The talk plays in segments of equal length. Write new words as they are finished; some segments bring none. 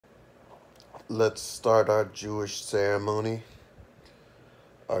Let's start our Jewish ceremony.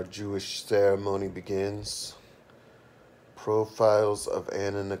 Our Jewish ceremony begins. Profiles of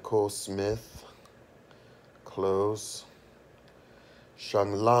Anna Nicole Smith. Close.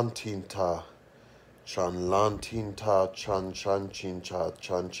 Shanlantinta. Chanlantinta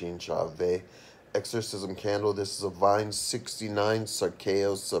chanchincha ve. Exorcism candle. This is a Vine 69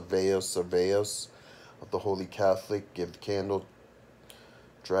 Sarkeos of the Holy Catholic. Give candle.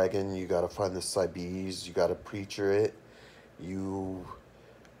 Dragon, you gotta find the Sibes. You gotta preacher it. You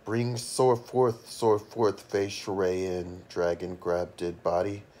bring sword forth, Ve Sheree in. Dragon, grab dead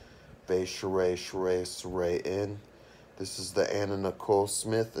body. Ve Sheree in. This is the Anna Nicole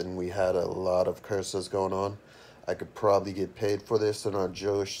Smith, and we had a lot of curses going on. I could probably get paid for this in our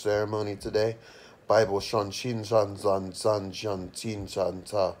Jewish ceremony today. Bible shan shin shan zan zan shan tin shan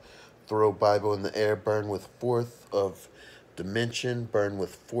ta. Throw Bible in the air, burn with fourth of dimension, burn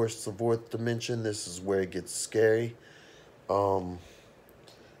with force of fourth dimension. This is where it gets scary. Anna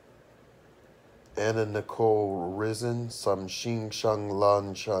Nicole risen, sam shing shang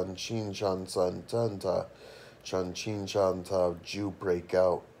lan chan chin chan san tanta. Chan Chin Chan Ta, Jew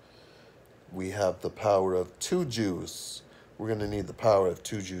breakout. We have the power of 2 Jews. We're going to need the power of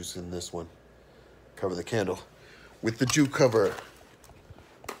 2 Jews in this one. Cover the candle with the Jew cover.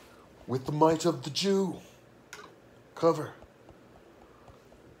 With the might of the Jew. Cover.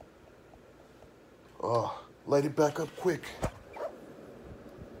 Oh, light it back up quick.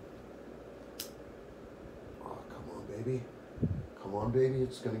 Oh, come on, baby. Come on, baby.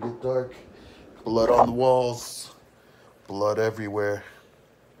 It's going to get dark. Blood on the walls. Blood everywhere.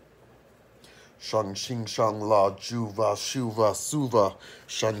 Shang Xing Shang La Juva Shuva Suva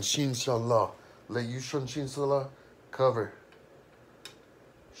Shan Xin Shan La. Let you Shan Xin Shan La cover.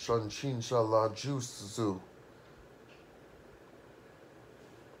 Shan Xin Shan La Ju.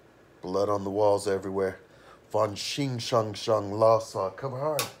 Blood on the walls everywhere. Van Xing Shang Shang La Sa. Cover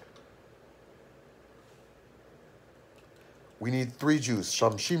hard. We need 3 Jews.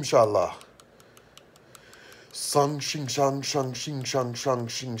 Sham Shim Sha La. Sang Xing Shang Shang Xing Shang Shang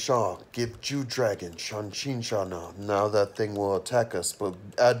Xing Sha. Give Jew dragon. Shan Xing Sha Na. Now that thing will attack us. But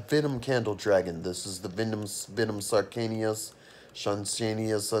add venom candle dragon. This is the venom sarcanius.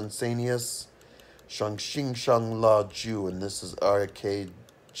 Shansanius unsanius. Shang Xing Shang La Jew. And this is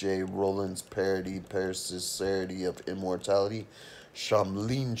R.K.J. Rowland's parody of immortality.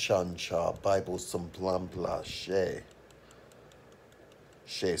 Shamlin Chan Cha. Bible some blam blah she.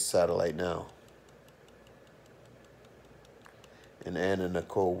 She satellite now. And Anna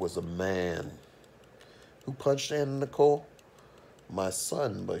Nicole was a man. Who punched Anna Nicole? My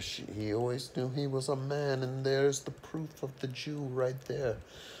son, but he always knew he was a man. And there's the proof of the Jew right there.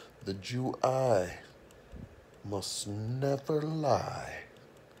 The Jew eye must never lie.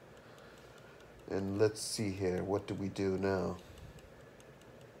 And let's see here. What do we do now?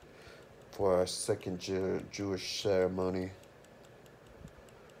 For our second Jewish ceremony.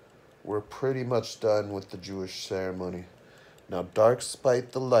 We're pretty much done with the Jewish ceremony. Now, dark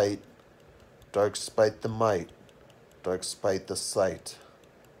spite the light, dark spite the might, dark spite the sight.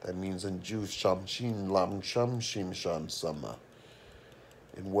 That means in Jew, sham shin lam sham shim sham sama.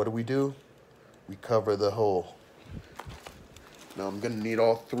 And what do? We cover the hole. Now, I'm going to need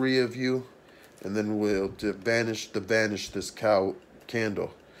all 3 of you, and then we'll vanish this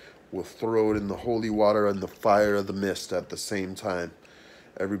candle. We'll throw it in the holy water and the fire of the mist at the same time.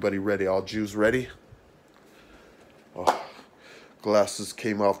 Everybody ready? All Jews ready? Oh. Glasses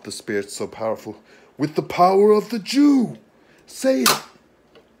came off, the spirit so powerful. With the power of the Jew. Say it.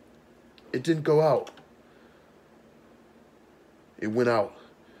 It didn't go out. It went out.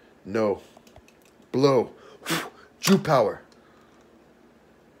 No. Blow. Jew power.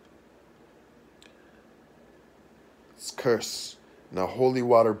 It's curse. Now holy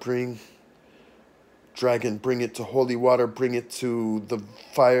water bring. Dragon, bring it to holy water. Bring it to the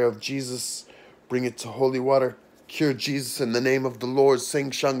fire of Jesus. Bring it to holy water. Cure Jesus in the name of the Lord.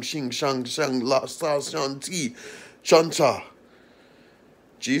 Sing shang shing shang shang la sa shan ti chan cha.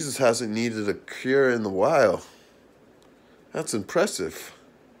 Jesus hasn't needed a cure in a while. That's impressive.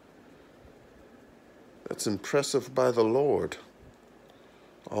 That's impressive by the Lord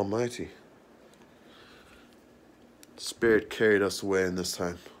Almighty. Spirit carried us away in this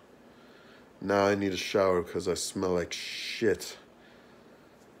time. Now I need a shower because I smell like shit.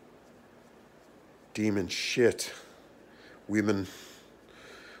 Demon shit. We've been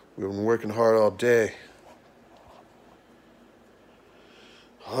working hard all day.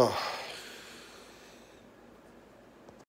 Oh.